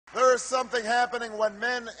There is something happening when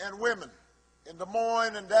men and women in Des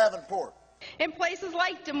Moines and Davenport, in places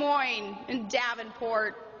like Des Moines and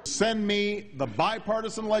Davenport, send me the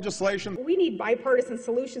bipartisan legislation. We need bipartisan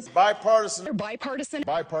solutions. Bipartisan. Bipartisan.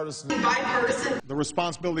 Bipartisan. Bipartisan. The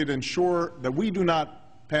responsibility to ensure that we do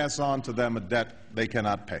not pass on to them a debt they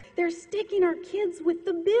cannot pay. They're sticking our kids with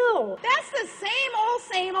the bill. That's the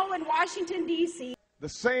same old in Washington, D.C. The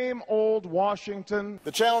same old Washington.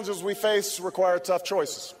 The challenges we face require tough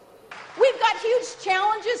choices. We've got huge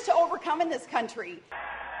challenges to overcome in this country.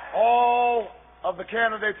 All of the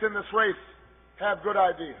candidates in this race have good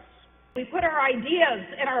ideas. We put our ideas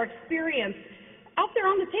and our experience out there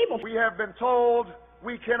on the table. We have been told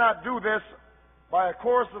we cannot do this by a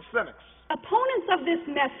chorus of cynics. Opponents of this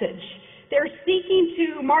message, they're seeking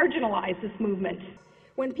to marginalize this movement.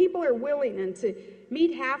 When people are willing and to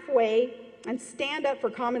meet halfway and stand up for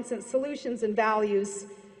common sense solutions and values,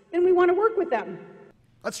 then we want to work with them.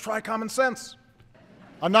 Let's try common sense.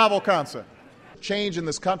 A novel concept. Change in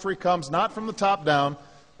this country comes not from the top down,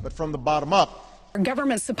 but from the bottom up. Our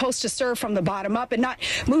government's supposed to serve from the bottom up and not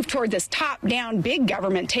move toward this top-down big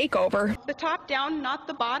government takeover. the top down, not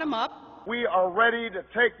the bottom up. We are ready to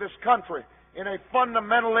take this country in a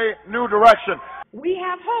fundamentally new direction. We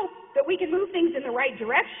have hope that we can move things in the right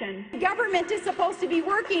direction. Government is supposed to be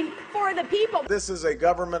working for the people. This is a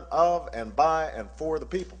government of and by and for the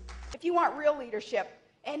people. If you want real leadership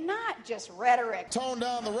and not just rhetoric. Tone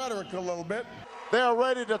down the rhetoric a little bit. They're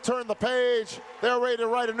ready to turn the page. They're ready to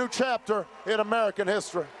write a new chapter in American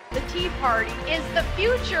history. The Tea Party is the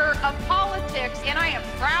future of politics, and I am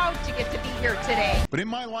proud to get to be here today. But in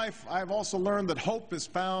my life, I've also learned that hope is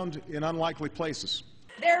found in unlikely places.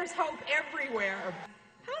 There's hope everywhere.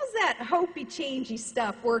 How's that hopey, changey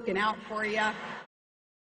stuff working out for you?